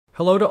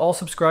Hello to all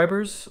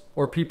subscribers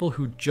or people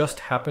who just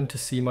happened to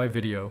see my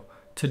video.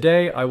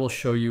 Today I will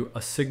show you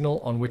a signal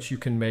on which you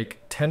can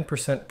make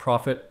 10%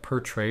 profit per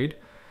trade.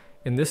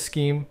 In this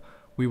scheme,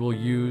 we will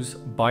use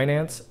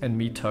Binance and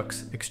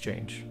MeTux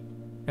exchange.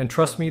 And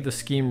trust me, the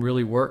scheme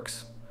really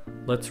works.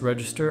 Let's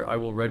register. I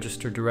will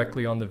register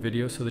directly on the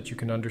video so that you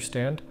can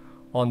understand.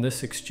 On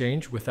this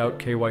exchange, without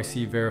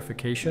KYC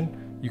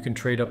verification, you can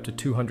trade up to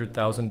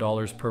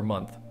 $200,000 per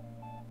month.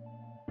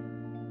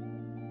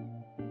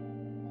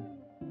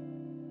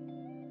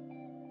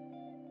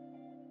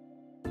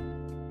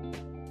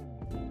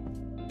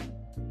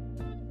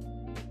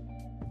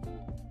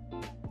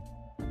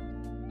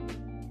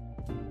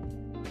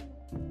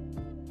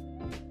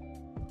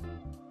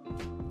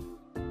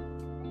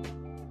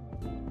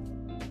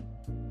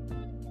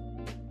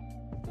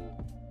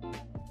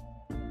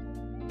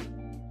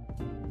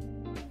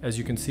 As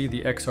you can see,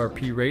 the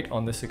XRP rate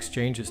on this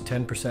exchange is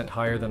 10%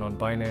 higher than on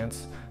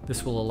Binance.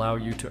 This will allow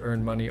you to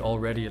earn money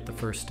already at the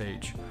first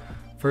stage.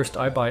 First,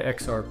 I buy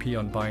XRP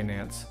on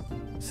Binance.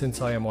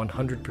 Since I am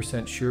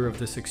 100% sure of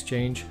this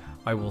exchange,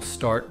 I will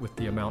start with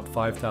the amount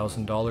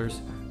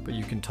 $5,000, but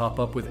you can top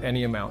up with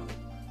any amount.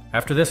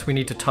 After this, we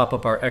need to top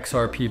up our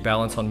XRP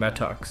balance on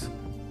MeTux.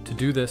 To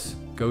do this,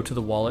 go to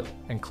the wallet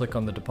and click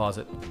on the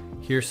deposit.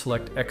 Here,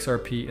 select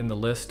XRP in the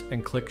list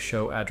and click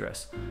Show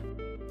Address.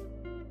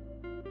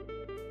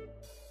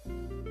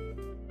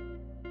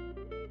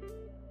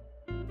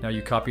 Now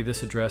you copy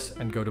this address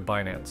and go to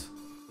Binance.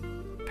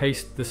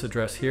 Paste this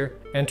address here,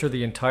 enter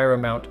the entire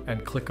amount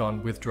and click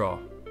on Withdraw.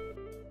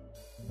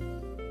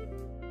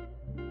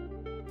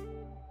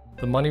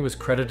 The money was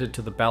credited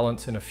to the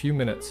balance in a few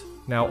minutes.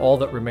 Now all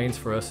that remains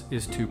for us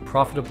is to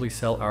profitably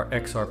sell our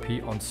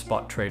XRP on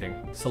spot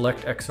trading.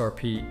 Select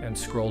XRP and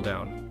scroll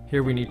down.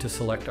 Here we need to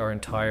select our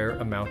entire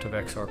amount of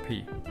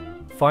XRP.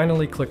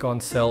 Finally click on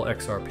Sell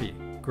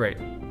XRP. Great.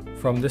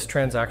 From this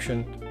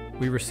transaction,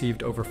 we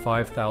received over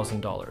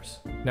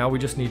 $5,000. Now we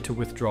just need to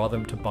withdraw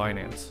them to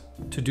Binance.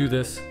 To do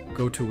this,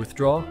 go to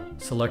Withdraw,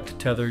 select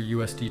Tether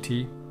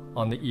USDT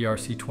on the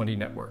ERC20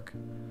 network.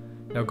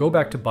 Now go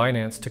back to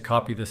Binance to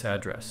copy this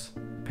address.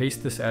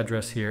 Paste this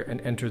address here and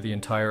enter the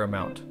entire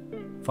amount.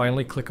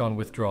 Finally click on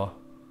Withdraw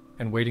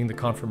and waiting the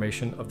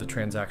confirmation of the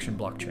transaction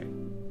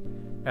blockchain.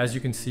 As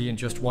you can see, in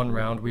just one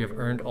round we have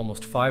earned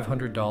almost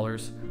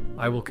 $500.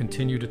 I will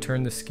continue to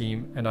turn this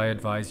scheme and I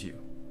advise you.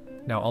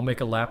 Now I'll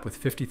make a lap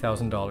with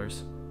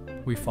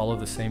 $50,000. We follow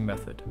the same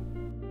method.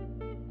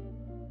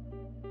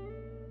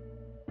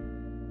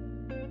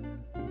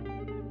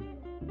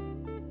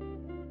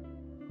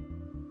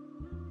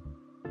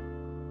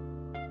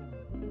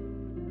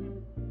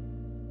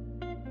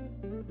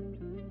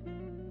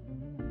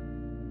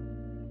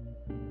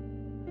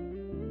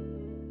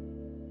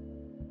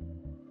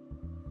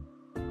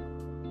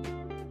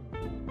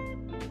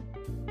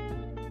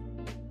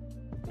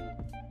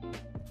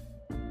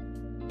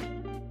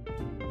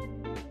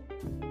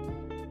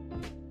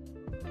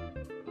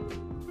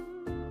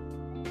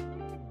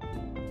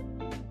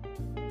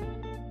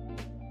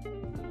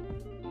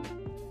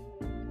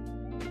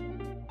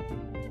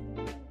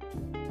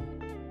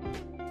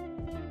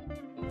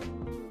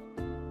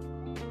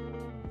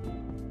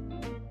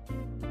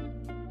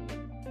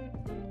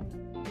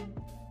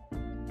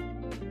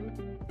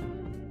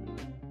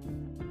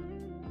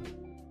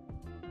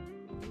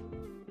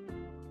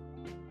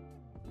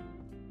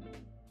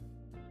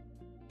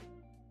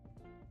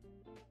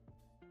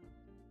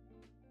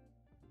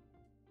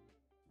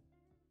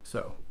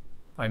 So,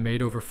 I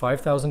made over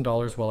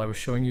 $5,000 while I was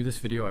showing you this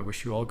video. I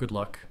wish you all good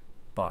luck.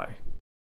 Bye.